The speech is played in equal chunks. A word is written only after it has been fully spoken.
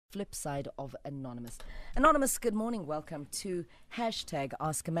flip side of Anonymous. Anonymous, good morning. Welcome to hashtag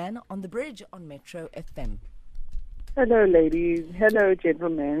Ask a Man on the Bridge on Metro FM. Hello, ladies. Hello,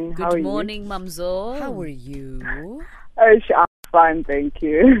 gentlemen. How are Good morning, Mamzo. How are you? I'm fine, thank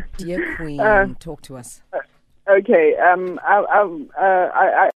you. Dear Queen, talk to us. Okay.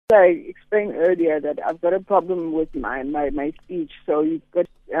 I explained earlier that I've got a problem with my speech, so you've got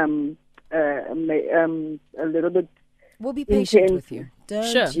a little bit. We'll be patient intense. with you. Don't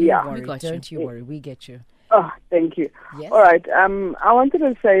Sure. you Yeah. worry. We got Don't you worry. We get you. Oh, thank you. Yes. All right. I wanted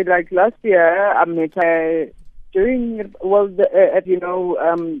to say, like last year, I met during as you know,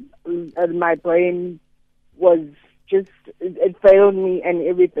 my brain was just it failed me and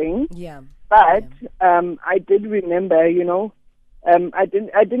everything. Yeah. But I did remember, I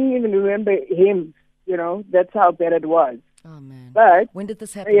didn't even remember him. That's how bad it was. Oh, man. But When did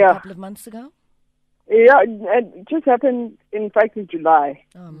this happen? yeah. A couple of months ago? yeah, it just happened. In fact, in July.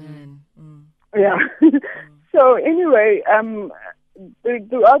 Oh, man. Mm. Yeah. So anyway,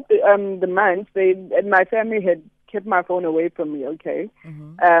 throughout the month, my family had kept my phone away from me. Okay.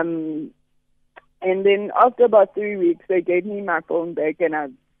 Mm-hmm. And then after about 3 weeks, they gave me my phone back, and I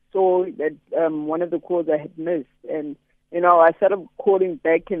saw that one of the calls I had missed, and I started calling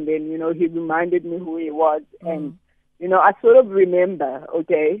back, and then he reminded me who he was, and I sort of remember,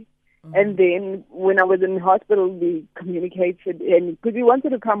 okay. And then when I was in hospital, we communicated, and because he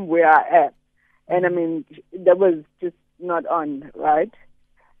wanted to come where I am, and I mean that was just not on, right?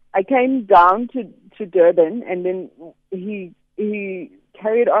 I came down to Durban, and then he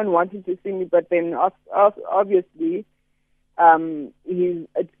carried on wanting to see me, but then obviously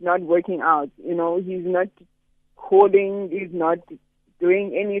it's not working out. He's not calling, he's not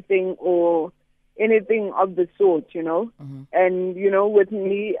doing anything or anything of the sort. And with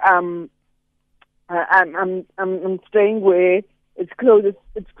me, I'm staying where it's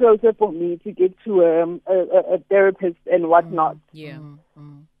closer for me to get to a therapist and whatnot. Yeah.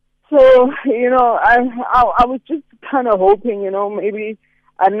 So, I was just kind of hoping, maybe,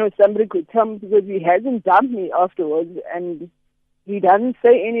 I don't know, somebody could tell me, because he hasn't dumped me afterwards, and he doesn't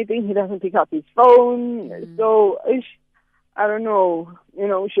say anything, he doesn't pick up his phone, so, I don't know,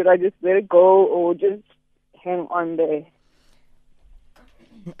 should I just let it go or just hang on there?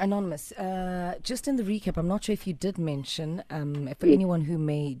 Anonymous, just in the recap, I'm not sure if you did mention, for anyone who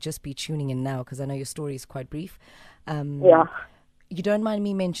may just be tuning in now, because I know your story is quite brief. Yeah. You don't mind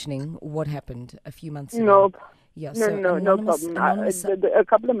me mentioning what happened a few months ago? No. Yeah, No problem. Anonymous, A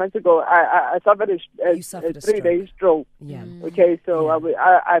couple of months ago, I suffered a 3-day stroke. Yeah. Okay, so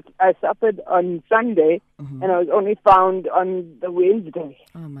I suffered on Sunday, and I was only found on the Wednesday.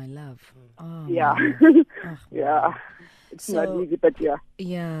 Oh, my love. Oh, Yeah. my love. Oh, Yeah. It's not easy, but yeah.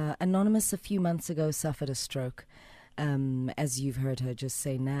 Yeah, Anonymous a few months ago suffered a stroke, as you've heard her just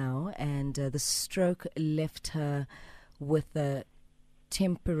say now, and the stroke left her with a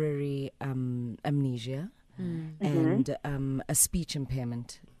temporary amnesia and a speech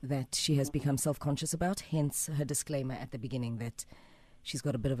impairment that she has become self-conscious about, hence her disclaimer at the beginning that she's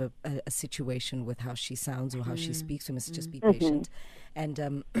got a bit of a situation with how she sounds or how she speaks, so must just be patient.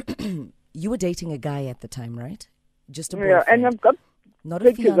 And you were dating a guy at the time, right? Just a boyfriend. Yeah, and I've got not a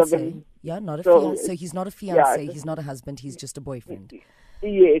pictures of fiancé. him. Yeah, not a So fiancé. So he's not a fiancé, yeah. he's not a husband, he's just a boyfriend.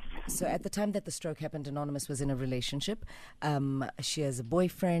 Yes. So at the time that the stroke happened, Anonymous was in a relationship. She has a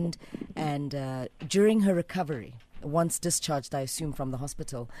boyfriend, and during her recovery, once discharged, I assume, from the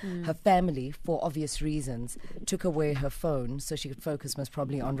hospital, her family, for obvious reasons, took away her phone so she could focus most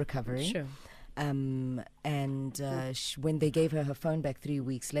probably on recovery. Sure. When they gave her phone back 3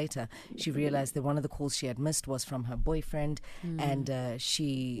 weeks later, she realized that one of the calls she had missed was from her boyfriend, and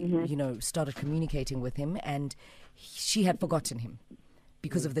she, started communicating with him, and she had forgotten him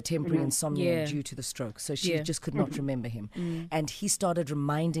because of the temporary insomnia due to the stroke. So she just could not remember him. And he started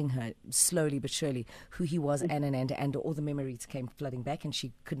reminding her, slowly but surely, who he was, and all the memories came flooding back, and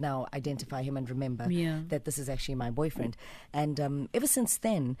she could now identify him and remember that this is actually my boyfriend. And ever since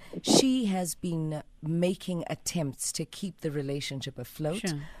then, she has been making attempts to keep the relationship afloat.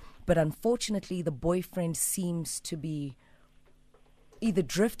 Sure. But unfortunately, the boyfriend seems to be either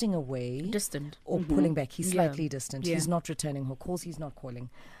drifting away, distant, or pulling back. He's slightly distant. Yeah. He's not returning her calls. He's not calling.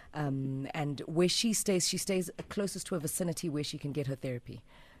 And where she stays closest to a vicinity where she can get her therapy,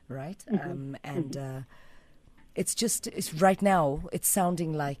 right? It's right now, it's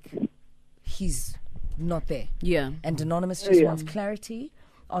sounding like he's not there. Yeah. And Anonymous just wants clarity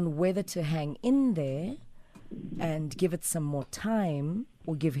on whether to hang in there and give it some more time,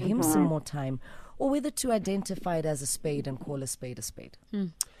 or give him some more time, or whether to identify it as a spade and call a spade a spade.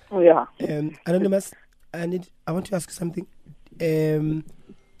 Oh, yeah. Anonymous, I want to ask you something.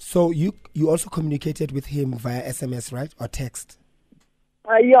 So you also communicated with him via SMS, right, or text?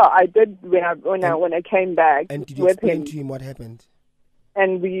 Yeah, I did when I came back. And did you with explain him. to him what happened?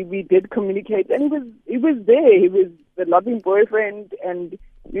 And we did communicate, and he was there. He was the loving boyfriend, and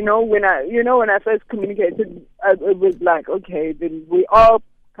when I first communicated, it was like, okay, then we all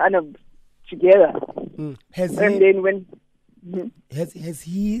kind of together. Has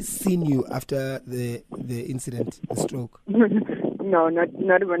he seen you after the incident, the stroke? No,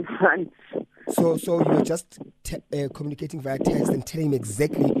 not even once. So you were just communicating via text and telling him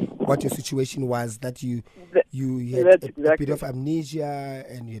exactly what your situation was, that you had a bit of amnesia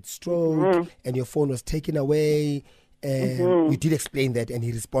and you had stroke and your phone was taken away, and you did explain that and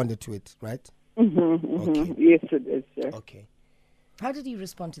he responded to it, right? Okay. Yes, it is. Yeah. Okay. How did he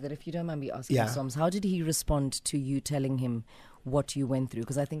respond to that, if you don't mind me asking, Yeah. Soms? How did he respond to you telling him what you went through?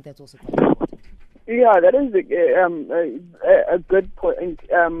 Because I think that's also quite important. Yeah, that is a good point.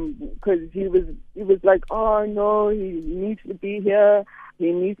 Because he was like, oh no, he needs to be here.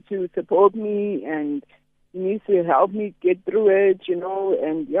 He needs to support me, and he needs to help me get through it.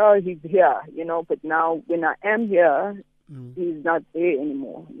 And yeah, he's here. But now when I am here, he's not there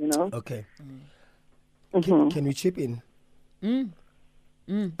anymore. Okay. Can we chip in?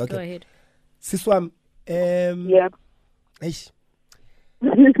 Okay. Go ahead. Siswam. Yeah. Eish.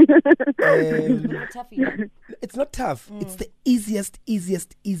 Tough for you. It's not tough. It's the easiest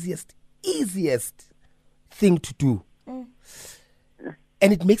thing to do.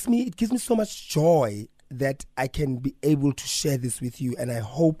 And it gives me so much joy that I can be able to share this with you. And I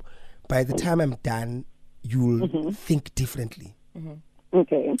hope by the time I'm done, you'll think differently.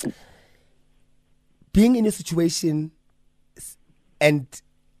 Okay. Being in a situation and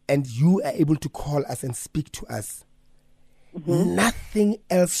you are able to call us and speak to us, nothing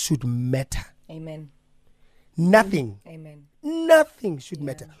else should matter. Amen. Nothing. Amen. Nothing should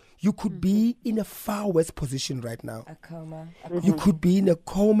matter. You could be in a far worse position right now. A coma. You could be in a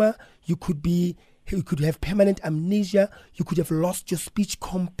coma. You could have permanent amnesia. You could have lost your speech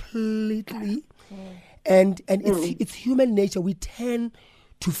completely. And it's human nature. We tend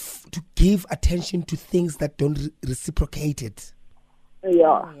to give attention to things that don't reciprocate it.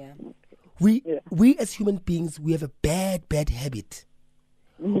 Yeah. We as human beings, we have a bad habit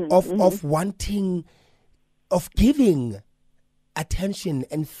of wanting, of giving attention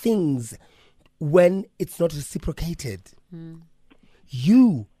and things when it's not reciprocated.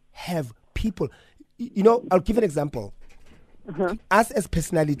 You have people, I'll give an example. Us as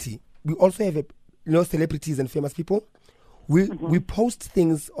personality, we also have celebrities and famous people. We post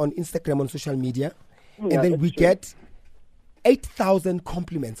things on Instagram, on social media, and then we get 8,000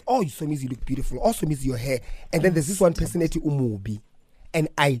 compliments. Oh, so means you look beautiful. Also means your hair. And then there's this one person at Umubi, and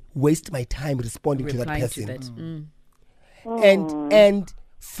I waste my time responding to that person. And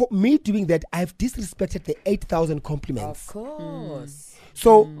for me doing that, I've disrespected the 8,000 compliments. Of course.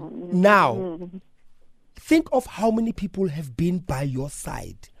 So now, think of how many people have been by your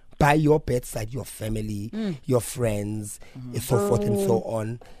side, by your bedside, your family, your friends, and so forth and so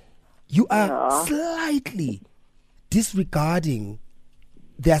on. You are slightly disregarding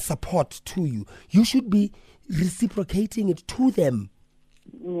their support to you. You should be reciprocating it to them.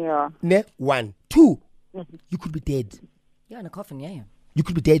 Yeah. One. Two, you could be dead. Yeah, in a coffin, yeah. You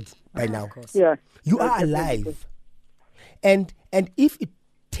could be dead by now. Of course. Yeah. You are alive. And if it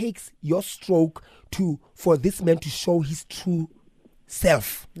takes your stroke for this man to show his true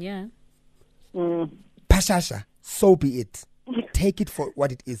self, Pashasha, so be it. Take it for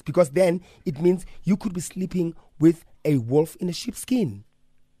what it is, because then it means you could be sleeping with a wolf in a sheep's skin.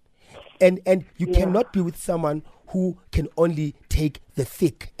 And you cannot be with someone who can only take the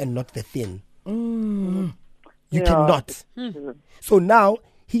thick and not the thin. You cannot. So now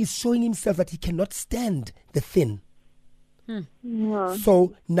he is showing himself that he cannot stand the thin.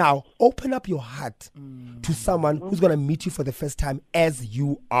 So now open up your heart to someone who's going to meet you for the first time as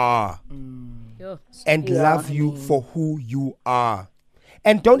you are and love you for who you are.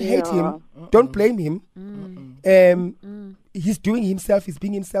 And don't hate him. Don't blame him. He's doing himself. He's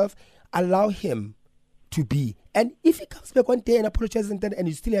being himself. Allow him to be. And if he comes back one day and apologizes and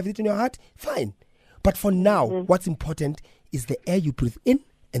you still have it in your heart, fine. But for now, what's important is the air you breathe in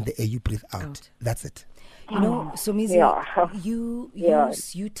and the air you breathe out. That's it. So Mizi,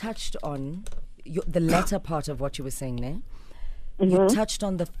 you touched on the latter part of what you were saying there. You touched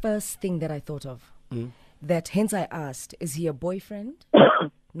on the first thing that I thought of. That hence I asked, is he a boyfriend?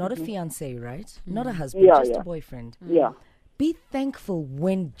 Not a fiance, right? Not a husband, just a boyfriend. Yeah. Be thankful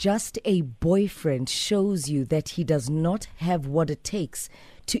when just a boyfriend shows you that he does not have what it takes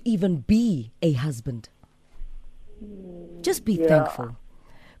to even be a husband. Just be thankful.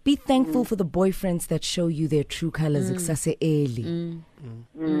 Be thankful for the boyfriends that show you their true colors. Be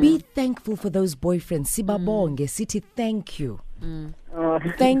thankful for those boyfriends. Sibabonge, City, thank you.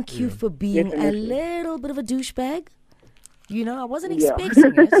 Thank you for being a little bit of a douchebag. You know, I wasn't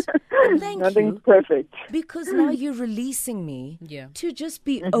expecting it. But thank Nothing's you. perfect. Because now you're releasing me to just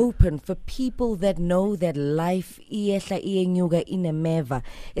be open for people that know that life, it's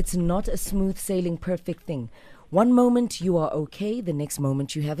not a smooth sailing, perfect thing. One moment you are okay, the next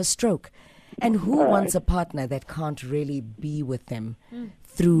moment you have a stroke. And who wants a partner that can't really be with them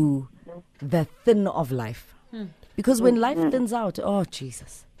through the thin of life? Because when life thins out, oh,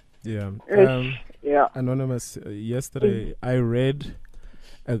 Jesus. Yeah. Yeah. Anonymous, yesterday I read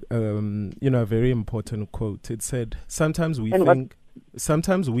a very important quote. It said, sometimes we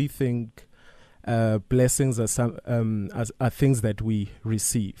think blessings are things that we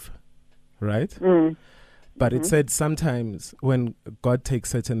receive, right? But it said sometimes when God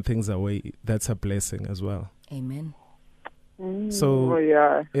takes certain things away, that's a blessing as well. Amen. So so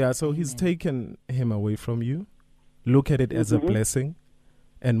Amen. He's taken him away from you. Look at it as a blessing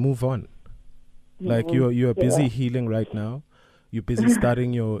and move on. Like you're busy healing right now. You're busy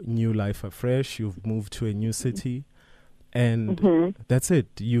starting your new life afresh. You've moved to a new city, and that's it.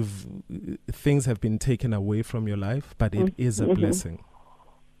 Things have been taken away from your life, but it is a blessing.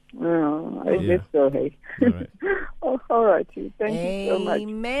 Oh, I guess so, hey. All right. All right. Thank you so much.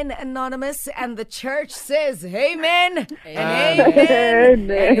 Amen, Anonymous. And the church says amen. And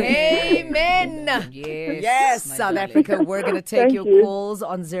amen. And amen. Yes, South Africa. We're going to take your calls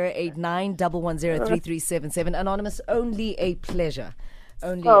on 089-110-3377. Anonymous, only a pleasure.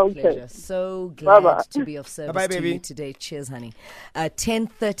 Only a pleasure. So glad to be of service to you today. Cheers, honey.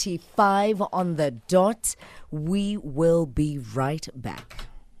 10:35 on the dot. We will be right back.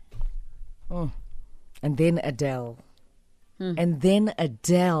 And then Adele. And then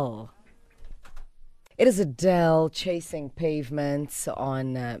Adele. It is Adele, Chasing Pavements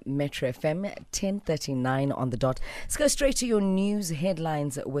on Metro FM, 10:39 on the dot. Let's go straight to your news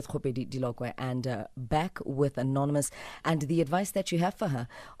headlines with Khopedi Dilokwe and back with Anonymous and the advice that you have for her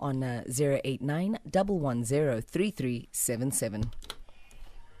on 089-110-3377.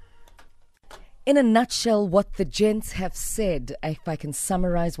 In a nutshell, what the gents have said, if I can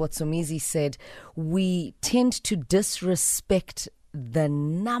summarize what Somizi said, we tend to disrespect the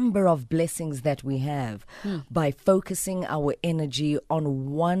number of blessings that we have by focusing our energy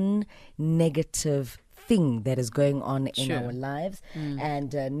on one negative thing that is going on in our lives.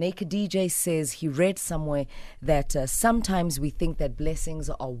 And Naked DJ says he read somewhere that sometimes we think that blessings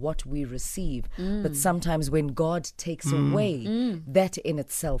are what we receive, but sometimes when God takes away, that in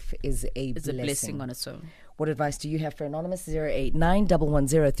itself is a blessing on its own. What advice do you have for Anonymous?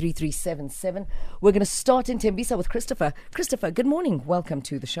 089-110-3377. We're going to start in Tembisa with Christopher. Christopher, good morning. Welcome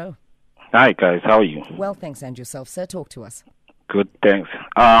to the show. Hi, guys. How are you? Well, thanks. And yourself, sir? Talk to us. Good, thanks.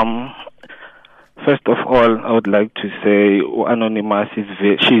 First of all, I would like to say Anonymous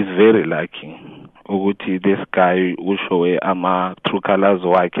she's very lucky. Ukuthi this guy ushowe ama true colors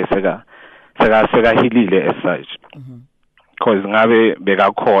wakhe seka hilile as such. Because ngabe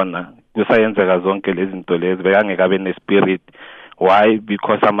bekakhona kusayenzeka zonke lezi zinto lezi bekangeke abe nespirit. Why?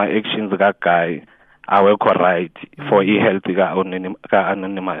 Because ama actions ka guy awekho right for health ka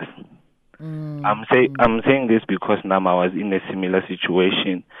Anonymous. I'm saying this because now I was in a similar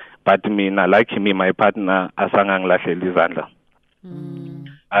situation. But like me, my partner, asangangilahlela izandla.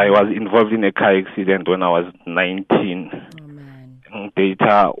 I was involved in a car accident when I was 19. Oh, man.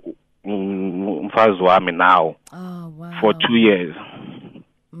 Data mfazi wami now for 2 years.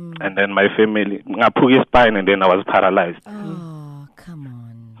 And then my family, ngaphuka spine, and then I was paralyzed. Oh, come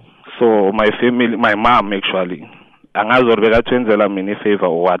on. So my family, my mom actually, angazorubeka twenzela mina favor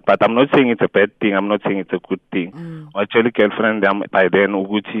or what, but I'm not saying it's a bad thing, I'm not saying it's a good thing. Actually, girlfriend by then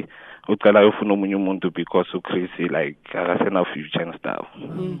ukuthi uqala ufuna omunye umuntu because uChris like akasena future and stuff.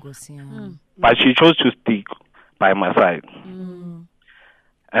 But she chose to stick by my side.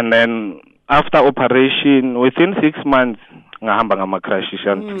 And then after operation, within 6 months, ngahamba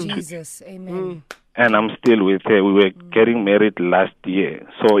ngamakrashisha. Jesus, amen. And I'm still with her. We were getting married last year.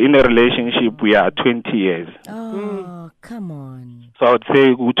 So in a relationship, we are 20 years. Oh, come on. So I would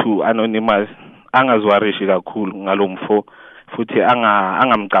say to Anonymous, angazwarishi kakhulu ngalomfo futhi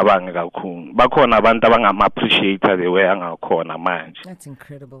angamcabangi kakhulu. Bakhona abantu abangama-appreciate the way angakhona manje. That's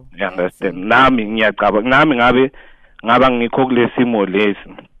incredible. You understand? Nami ngiyacabanga, nami ngaba ngikho kulesimo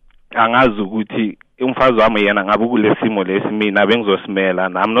lesi. Angazi ukuthi umfazi wami yena ngabe kulesimo lesi mina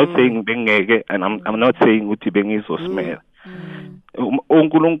bengizosimela. I'm not saying bengeke and I'm not saying ukuthi bengizosimela.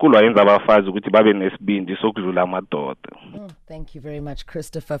 uNkulunkulu wayenza abafazi ukuthi babe nesibindi sokudlula amadoda. Thank you very much,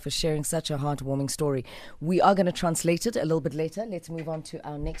 Christopher, for sharing such a heartwarming story. We are going to translate it a little bit later. Let's move on to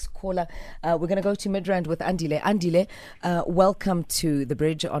our next caller. We're going to go to Midrand with Andile. Andile, welcome to The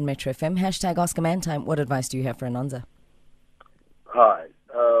Bridge on Metro FM. Hashtag Ask a Man Time. What advice do you have for Ananza? Hi.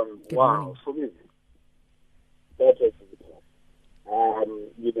 Wow. morning. So me, that was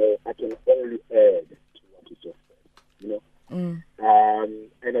I can only add to what you just said.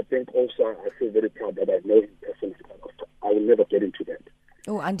 And I think also I feel very proud that I know him personally. I will never get into that.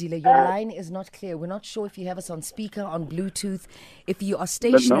 Oh, Andile, your line is not clear. We're not sure if you have us on speaker, on Bluetooth. If you are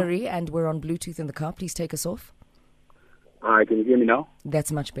stationary and we're on Bluetooth in the car, please take us off. Can you hear me now?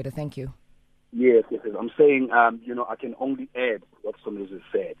 That's much better. Thank you. Yes. I'm saying, I can only add what somebody has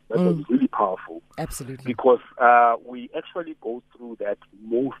said. That was really powerful. Absolutely. Because we actually go through that,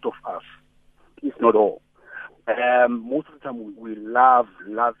 most of us, if not all. Most of the time we love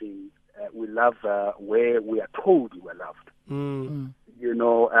loving, we love where we are told we are loved.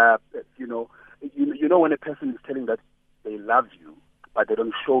 When a person is telling that they love you, but they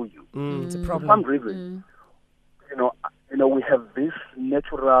don't show you. It's a problem. For some reason, we have this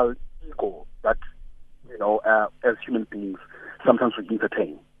natural ego that, as human beings, sometimes we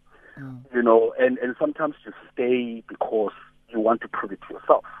entertain. And sometimes you stay because you want to prove it to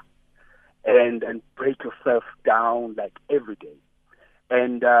yourself. And break yourself down like every day.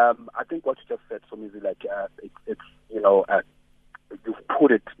 And I think what you just said, so maybe like you've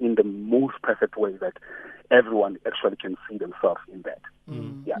put it in the most perfect way that everyone actually can see themselves in that.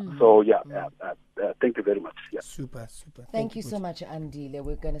 Thank you very much. Yeah. Super. Thank you so much, Andile.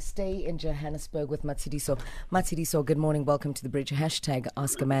 We're going to stay in Johannesburg with Matsidiso. Matsidiso, good morning. Welcome to The Bridge. Hashtag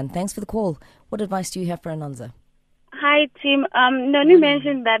Ask a Man. Thanks for the call. What advice do you have for Ananza? Hi, Tim. Noni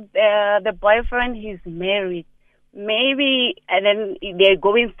mentioned that the boyfriend, he's married. Maybe, and then they're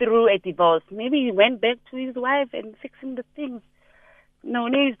going through a divorce. Maybe he went back to his wife and fixing the things.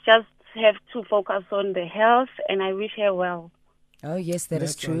 Noni just have to focus on the health, and I wish her well. Oh yes, that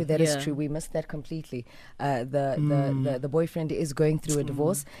is true. That is true. We missed that completely. The boyfriend is going through a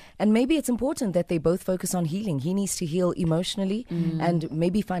divorce, and maybe it's important that they both focus on healing. He needs to heal emotionally and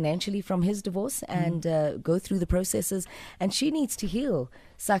maybe financially from his divorce, and go through the processes. And she needs to heal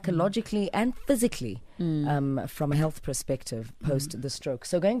psychologically and physically from a health perspective post the stroke.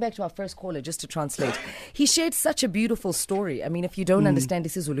 So going back to our first caller, just to translate, he shared such a beautiful story. I mean, if you don't understand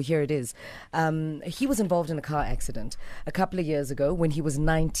isiZulu, here it is. He was involved in a car accident a couple of years ago. When he was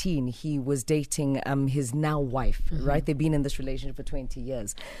 19, he was dating his now wife, right? They've been in this relationship for 20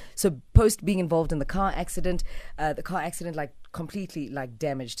 years. So post being involved in the car accident completely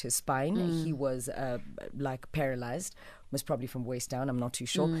damaged his spine. He was paralyzed, most probably from waist down, I'm not too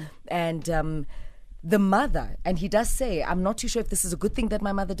sure. And the mother, and he does say, I'm not too sure if this is a good thing that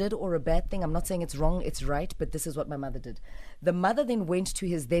my mother did or a bad thing. I'm not saying it's wrong, it's right, but this is what my mother did. The mother then went to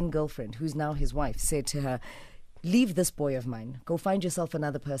his then girlfriend, who's now his wife, said to her, leave this boy of mine, go find yourself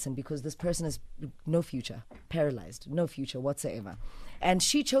another person, because this person has no future, paralyzed, no future whatsoever. And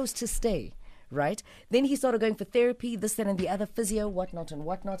she chose to stay. Right? Then he started going for therapy, this, that, and the other, physio,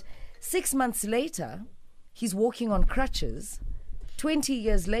 whatnot. 6 months later, he's walking on crutches. 20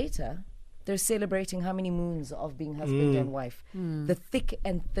 years later, they're celebrating how many moons of being husband and wife. The thick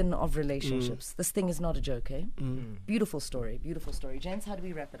and thin of relationships. This thing is not a joke, eh? Beautiful story. Gents, how do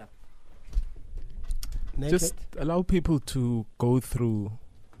we wrap it up? Just allow people to go through,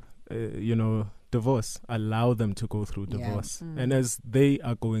 divorce. Allow them to go through divorce. And as they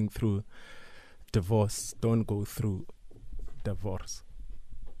are going through divorce, don't go through divorce.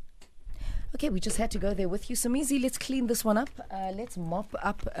 Okay, we just had to go there with you. So, Mizi, let's clean this one up. Let's mop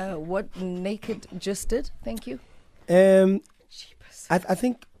up what Naked just did. Thank you. I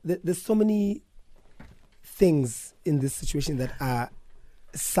think there's so many things in this situation that are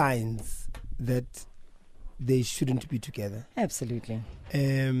signs that they shouldn't be together. Absolutely.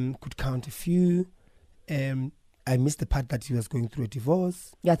 Could count a few. I missed the part that he was going through a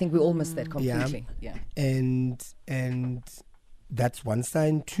divorce. Yeah, I think we all missed that completely. Yeah. And that's one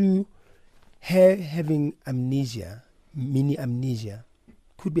sign. Two, her having amnesia, mini amnesia,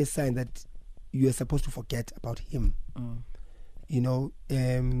 could be a sign that you are supposed to forget about him.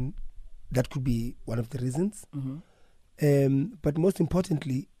 That could be one of the reasons. But most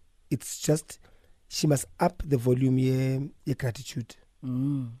importantly, it's just she must up the volume of gratitude.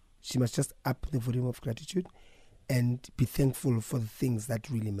 She must just up the volume of gratitude and be thankful for the things that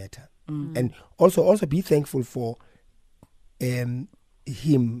really matter. And also be thankful for him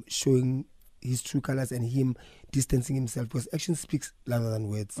showing his true colors and him distancing himself, because action speaks louder than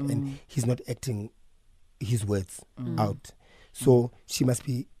words, and he's not acting his words out. So she must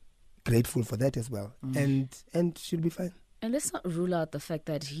be grateful for that as well, and she'll be fine. And let's not rule out the fact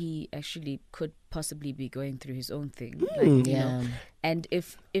that he actually could possibly be going through his own thing. Like, you know, and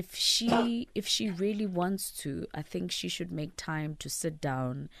if she really wants to, I think she should make time to sit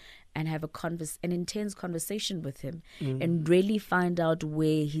down and have an intense conversation with him and really find out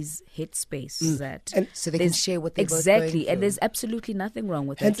where his headspace is at. And so they can share what they're both exactly, going through. And there's absolutely nothing wrong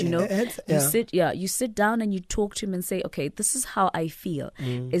with that. You know, you sit down and you talk to him and say, okay, this is how I feel.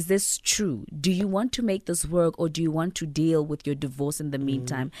 Is this true? Do you want to make this work, or do you want to deal with your divorce in the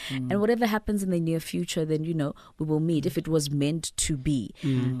meantime? And whatever happens in the near future, then, you know, we will meet if it was meant to be.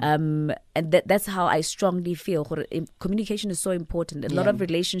 And that's how I strongly feel. Communication is so important. A lot of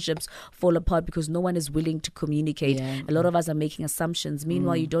relationships fall apart because no one is willing to communicate. A lot of us are making assumptions.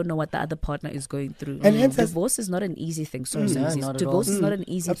 Meanwhile, you don't know what the other partner is going through. And hence divorce is not an easy thing. Divorce is not an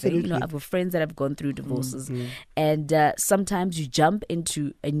easy thing. You know, I've got friends that have gone through divorces, and sometimes you jump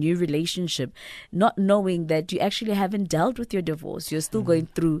into a new relationship not knowing that you actually haven't dealt with your divorce. You're still going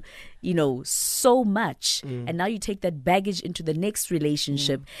through, you know, so much, and now you take that baggage into the next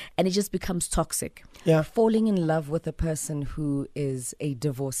relationship, and it just becomes toxic. Falling in love with a person who is a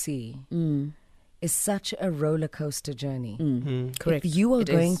divorcee is such a roller coaster journey. Correct. If you are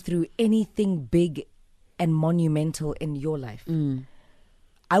going through anything big and monumental in your life,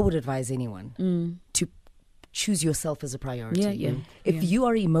 I would advise anyone to choose yourself as a priority. If you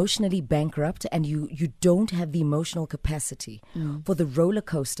are emotionally bankrupt and you don't have the emotional capacity for the roller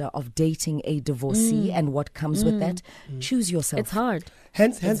coaster of dating a divorcee and what comes with that, choose yourself. It's hard.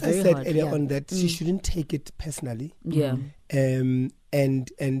 Hence I said earlier on that she shouldn't take it personally.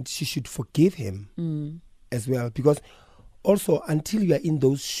 And she should forgive him as well, because also, until you are in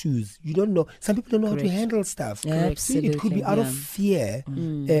those shoes, you don't know. Some people don't know how to handle stuff. Absolutely. It could be out of fear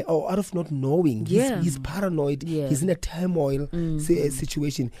or out of not knowing. He's paranoid. He's in a turmoil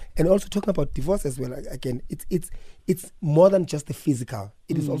situation. And also talking about divorce as well. Again, it's more than just the physical.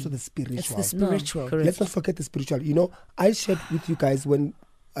 It is also the spiritual. It's the spiritual. Let's not forget the spiritual. You know, I shared with you guys when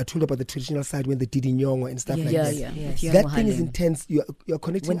I told about the traditional side when they did Inyongo and stuff like that. That thing is intense. You're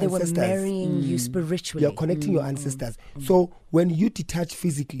connecting when they ancestors. were marrying you spiritually. You're connecting your ancestors. So when you detach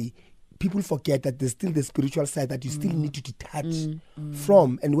physically, people forget that there's still the spiritual side that you still need to detach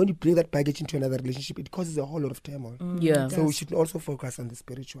from. And when you bring that baggage into another relationship, it causes a whole lot of turmoil. So we should also focus on the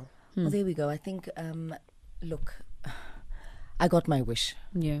spiritual. Well, there we go. I think, look, I got my wish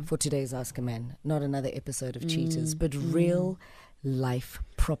for today's Ask a Man. Not another episode of Cheaters, but real life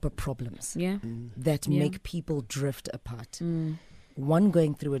proper problems that make people drift apart. One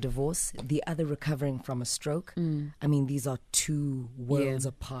going through a divorce, the other recovering from a stroke. I mean, these are two worlds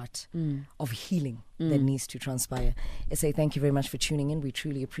apart of healing that needs to transpire. I say thank you very much for tuning in. We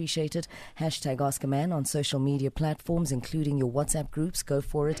truly appreciate it. #AskAman on social media platforms, including your WhatsApp groups. Go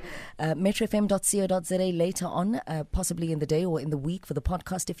for it. metrofm.co.za later on, possibly in the day or in the week for the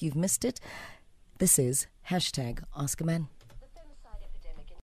podcast if you've missed it. This is #AskAman.